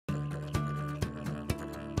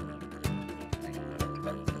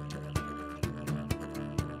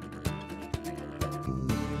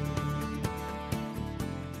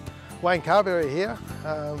Wayne Carberry here.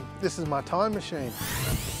 This is my time machine.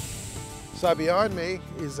 So behind me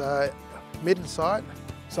is a Midden site.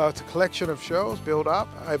 So it's a collection of shells built up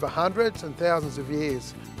over hundreds and thousands of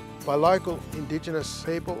years by local Indigenous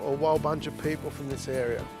people or Walbunga people from this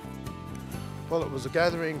area. Well, it was a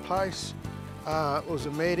gathering place, it was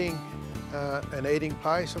a meeting, an eating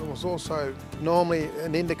place, and it was also normally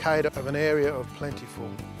an indicator of an area of plentiful,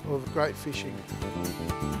 of great fishing.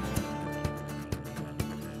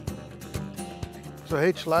 So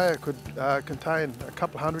each layer could contain a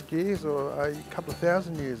couple of hundred years or a couple of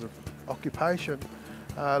thousand years of occupation,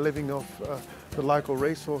 living off the local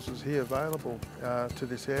resources here available to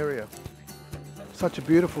this area. Such a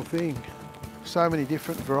beautiful thing. So many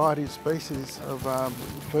different varieties, species of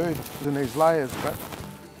food in these layers. But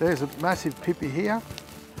there's a massive pipi here.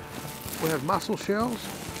 We have mussel shells,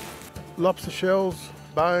 lobster shells,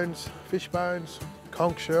 bones, fish bones,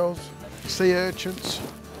 conch shells, sea urchins.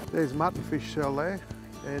 There's muttonfish shell there,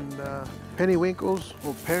 and pennywinkles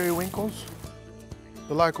or periwinkles.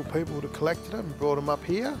 The local people would have collected them and brought them up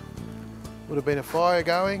here. Would have been a fire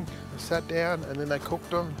going, they sat down and then they cooked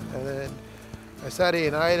them, and then they sat here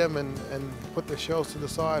and ate them and put the shells to the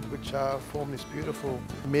side, which form this beautiful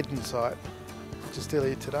Midden site, which is still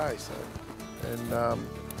here today. So, and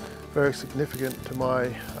very significant to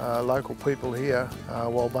my local people here,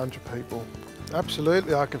 Walbunga people.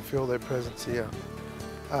 Absolutely, I can feel their presence here.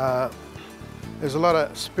 There's a lot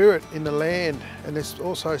of spirit in the land, and there's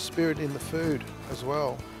also spirit in the food as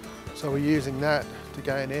well. So we're using that to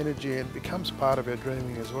gain energy, and it becomes part of our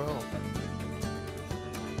dreaming as well.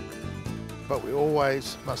 But we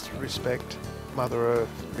always must respect Mother Earth.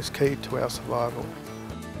 It's key to our survival.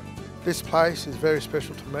 This place is very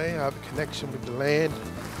special to me. I have a connection with the land,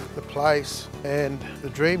 the place, and the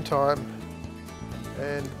dream time.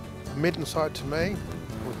 And a Midden site to me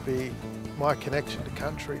would be my connection to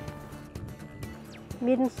country.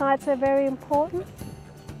 Midden sites are very important.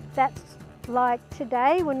 That's like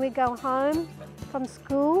today when we go home from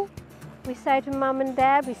school, we say to Mum and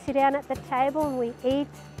Dad, we sit down at the table and we eat,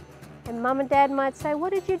 and Mum and Dad might say,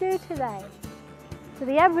 "What did you do today?" So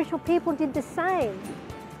the Aboriginal people did the same,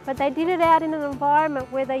 but they did it out in an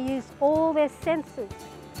environment where they used all their senses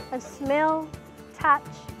of smell, touch,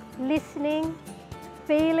 listening,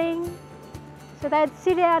 feeling. So they'd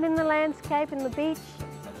sit out in the landscape in the beach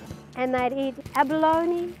and they'd eat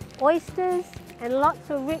abalone, oysters, and lots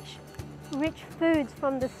of rich foods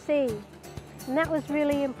from the sea. And that was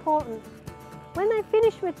really important. When they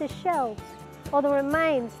finished with the shells or the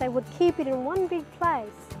remains, they would keep it in one big place.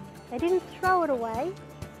 They didn't throw it away,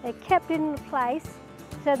 they kept it in place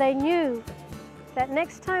so they knew that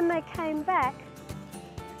next time they came back,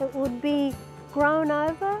 it would be grown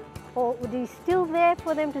over or it would be still there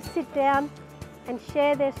for them to sit down and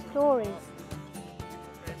share their stories.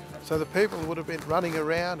 So the people would have been running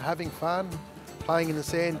around, having fun, playing in the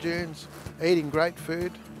sand dunes, eating great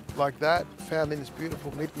food like that, found in this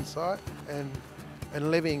beautiful Midden site, and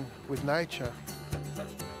living with nature.